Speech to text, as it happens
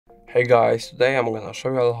Hey guys, today I'm gonna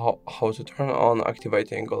show you how to turn on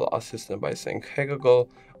activating Google Assistant by saying Hey Google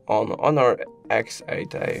on Honor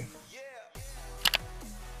X8a.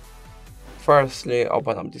 Firstly,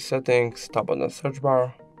 open up the settings, tap on the search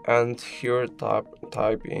bar, and here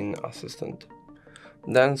type in Assistant.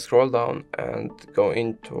 Then scroll down and go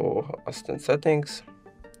into Assistant settings.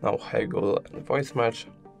 Now Hey Google and voice match.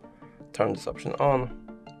 Turn this option on.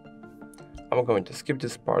 I'm going to skip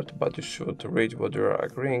this part, but you should read what you're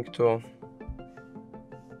agreeing to.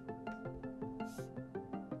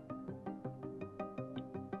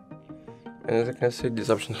 And as you can see, this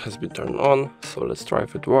option has been turned on, so let's try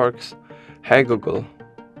if it works. Hey Google.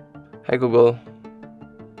 Hey Google.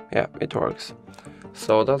 Yeah, it works.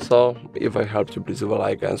 So that's all. If I helped you, please leave a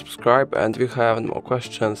like and subscribe, and if you have any more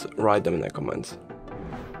questions, write them in the comments.